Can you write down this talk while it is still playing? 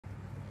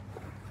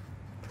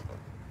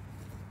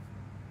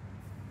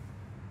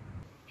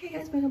Hey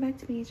guys, welcome back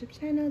to my YouTube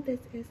channel. This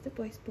is the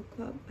Boys Book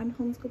Club. I'm a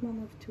homeschool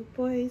mom of two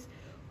boys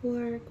who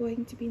are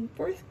going to be in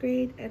 4th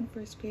grade and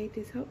 1st grade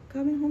this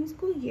upcoming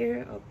homeschool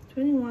year of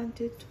 21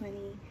 to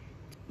 20.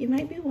 You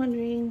might be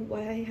wondering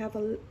why I have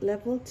a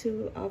level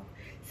 2 of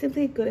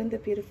Simply Good and the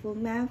Beautiful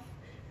Math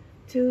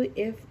 2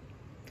 if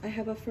I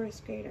have a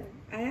 1st grader.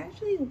 I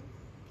actually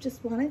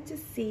just wanted to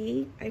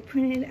see, I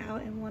printed it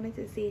out and wanted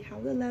to see how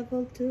the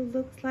level 2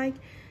 looks like,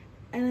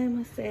 and I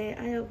must say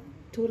I have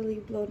totally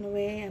blown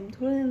away. I'm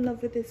totally in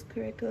love with this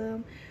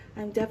curriculum.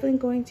 I'm definitely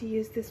going to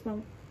use this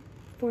one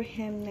for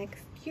him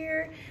next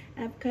year.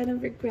 I'm kind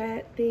of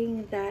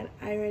regretting that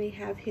I already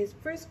have his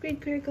 1st grade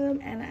curriculum,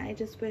 and I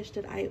just wish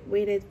that I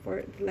waited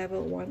for the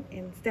level 1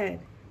 instead.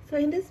 So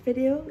in this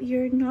video,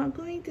 you're not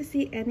going to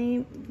see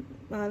any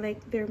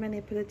like their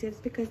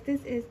manipulatives because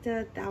this is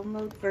the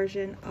download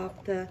version of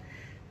the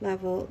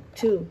level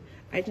 2.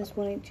 I just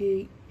wanted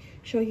to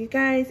show you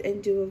guys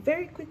and do a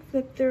very quick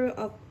flip through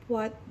of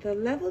what the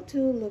level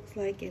 2 looks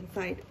like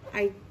inside.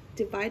 I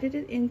divided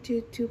it into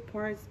 2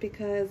 parts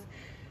because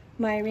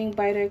my ring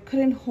binder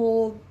couldn't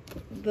hold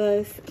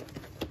this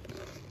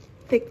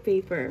thick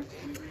paper,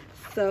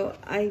 so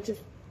I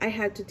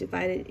had to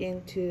divide it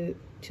into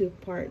 2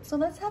 parts. So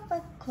let's have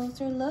a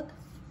closer look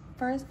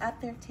first at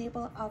their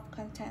table of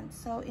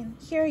contents. So in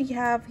here you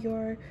have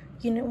your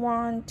unit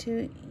 1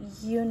 to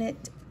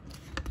unit,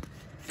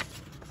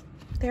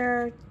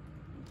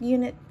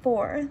 unit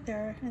 4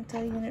 there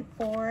until unit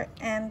 4,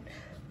 and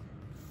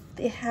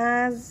it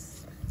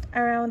has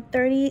around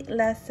 30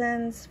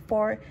 lessons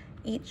for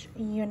each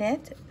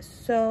unit.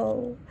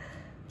 So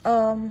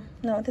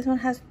no, this one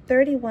has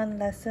 31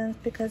 lessons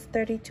because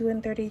 32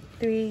 and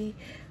 33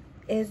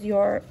 is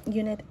your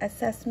unit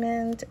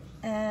assessment,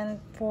 and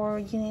for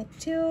unit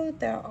 2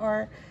 there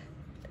are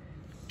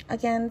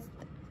again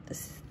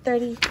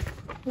 30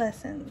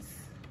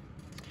 lessons.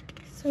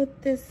 So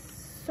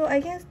I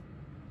guess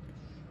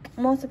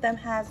most of them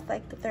has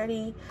like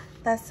 30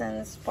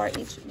 lessons for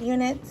each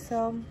unit.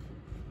 So,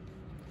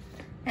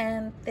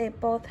 and they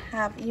both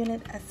have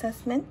unit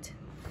assessment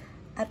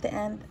at the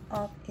end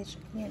of each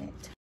unit.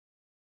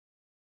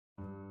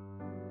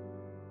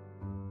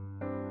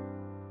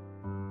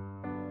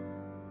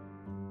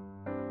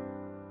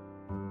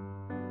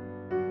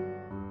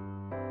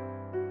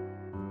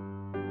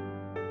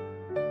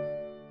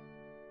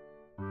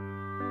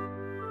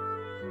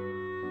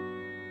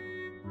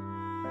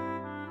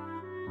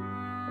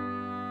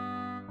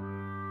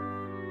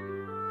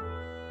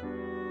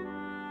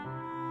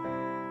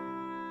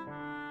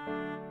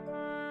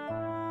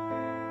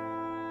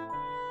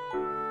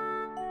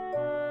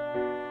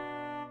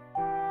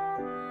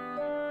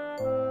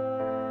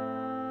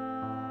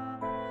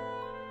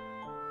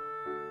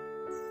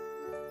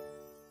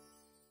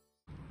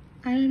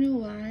 I don't know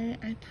why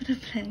I put a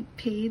blank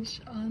page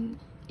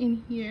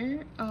in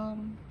here.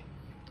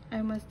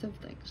 I must have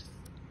like just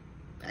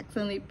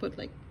accidentally put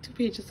like 2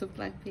 pages of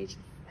blank pages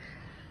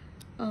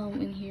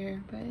in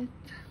here, but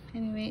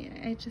anyway,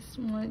 I just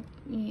want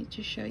me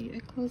to show you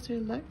a closer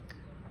look.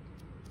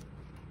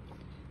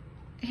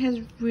 It has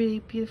really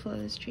beautiful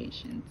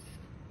illustrations.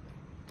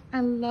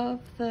 I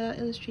love the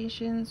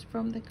illustrations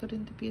from the Good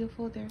and the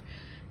Beautiful. They're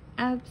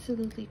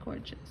absolutely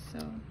gorgeous.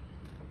 So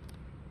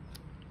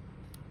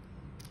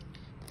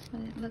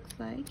what it looks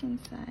like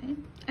inside.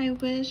 I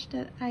wish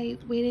that I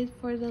waited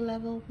for the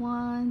level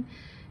 1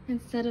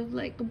 instead of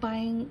like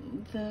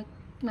buying the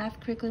math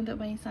curriculum that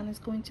my son is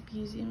going to be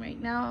using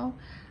right now.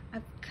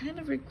 I'm kind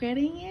of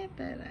regretting it,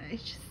 but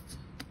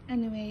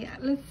anyway,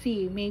 let's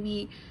see,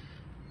 maybe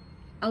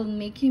I'll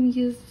make him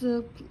use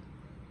the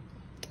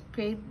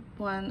grade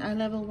 1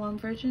 level 1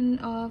 version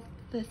of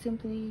the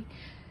Simply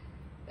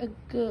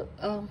Good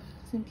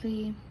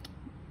Simply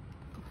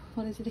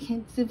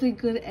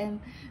Good and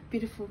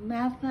Beautiful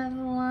Math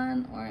level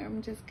 1, or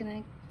I'm just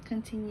gonna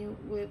continue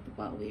with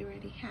what we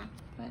already have.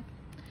 But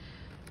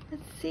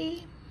let's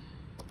see.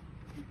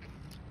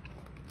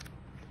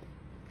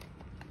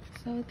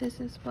 So this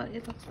is what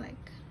it looks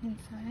like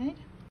inside.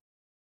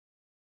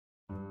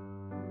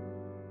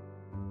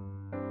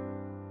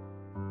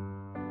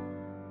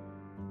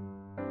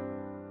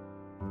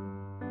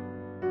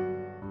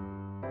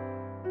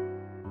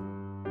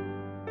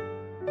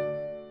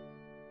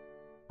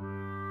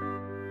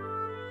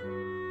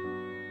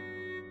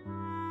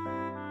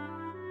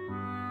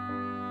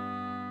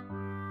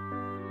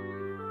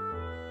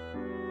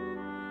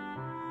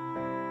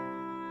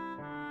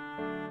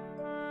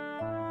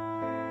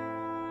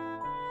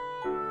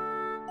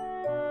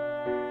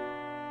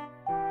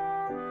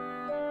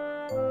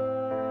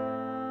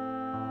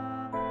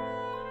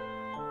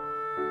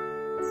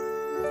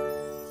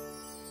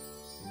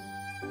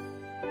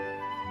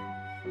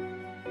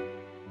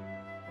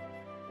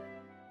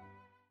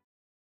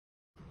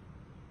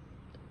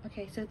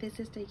 Okay, so this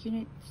is the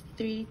unit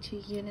 3 to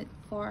unit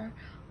 4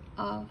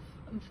 of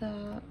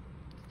the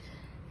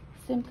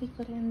Simply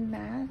Good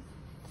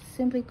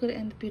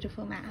and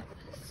Beautiful Math.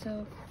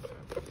 So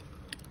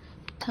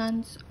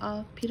tons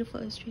of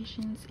beautiful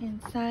illustrations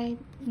inside.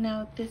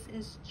 Now this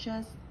is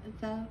just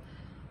the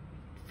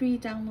free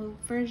download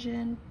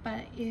version,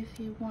 but if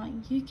you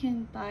want, you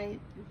can buy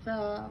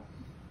the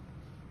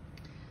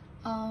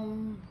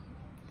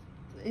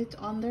it's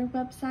on their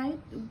website,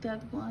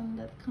 that one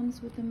that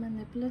comes with the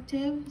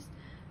manipulatives.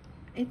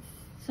 It's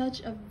such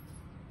a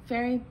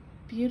very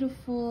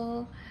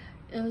beautiful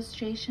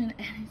illustration,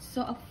 and it's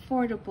so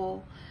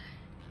affordable,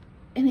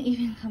 and it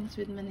even comes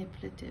with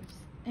manipulatives.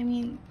 I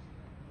mean,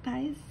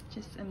 that is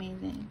just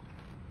amazing.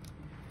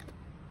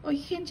 Or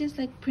you can just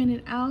like print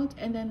it out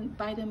and then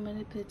buy the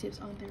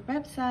manipulatives on their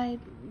website.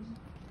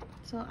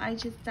 So I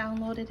just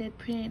downloaded it,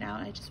 printed it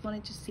out. I just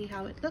wanted to see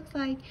how it looks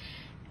like,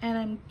 and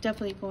I'm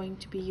definitely going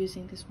to be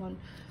using this one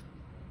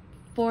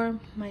for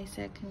my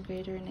second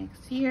grader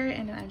next year.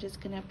 And then I'm just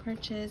gonna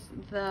purchase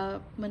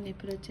the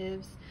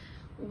manipulatives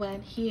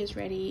when he is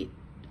ready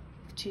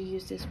to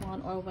use this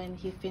one, or when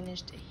he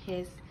finished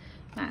his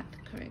math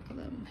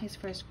curriculum, his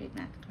first grade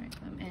math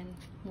curriculum, and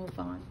move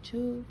on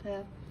to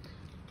the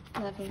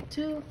level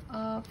 2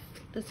 of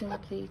the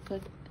Simply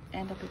Good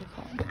and the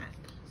Beautiful math.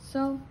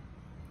 So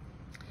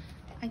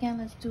again,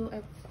 let's do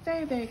a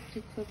very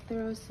quick flip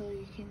through so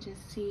you can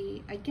just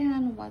see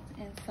again what's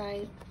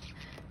inside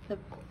the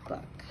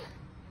book.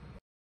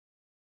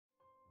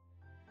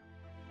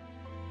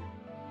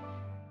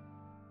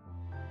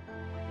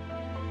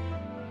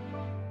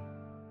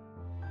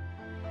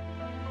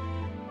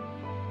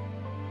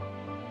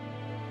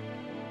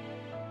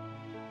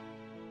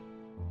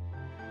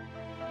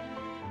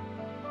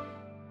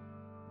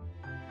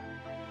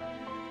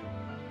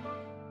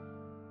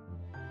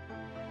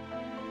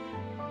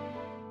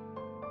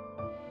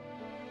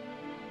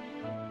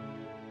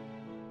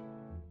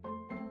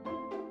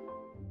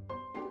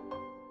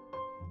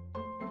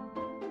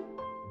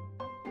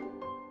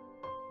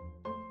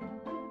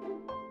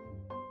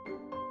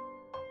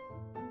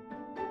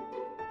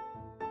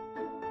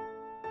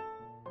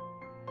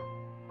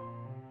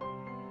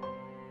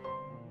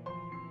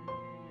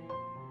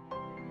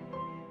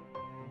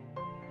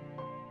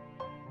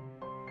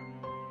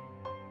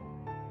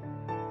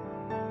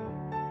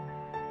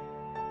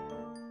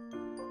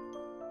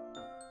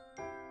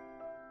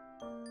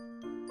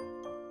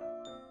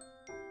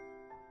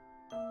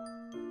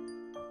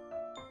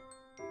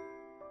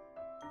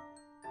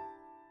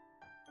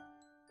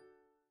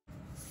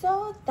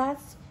 So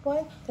that's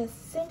what the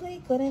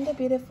Simply Good and the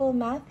Beautiful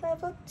Math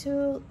Level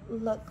 2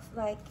 looks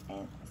like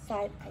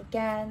inside.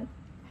 Again,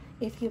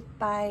 if you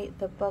buy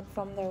the book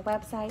from their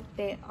website,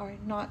 they are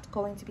not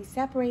going to be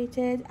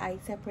separated. I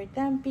separate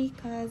them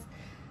because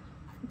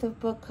the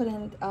book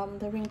couldn't,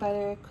 the ring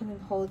binder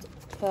couldn't hold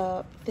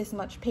this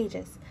much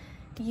pages.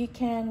 You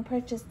can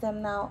purchase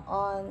them now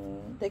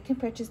they can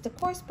purchase the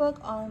course book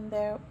on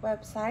their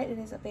website. It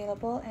is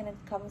available, and it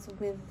comes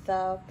with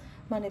the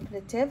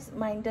manipulatives.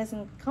 Mine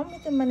doesn't come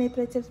with the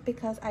manipulatives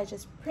because I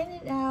just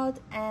printed it out.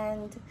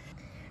 And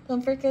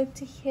don't forget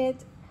to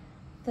hit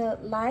the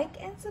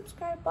like and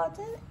subscribe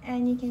button,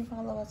 and you can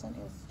follow us on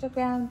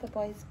Instagram, The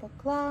Boys Book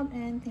Club,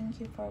 and thank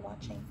you for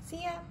watching.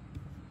 See ya!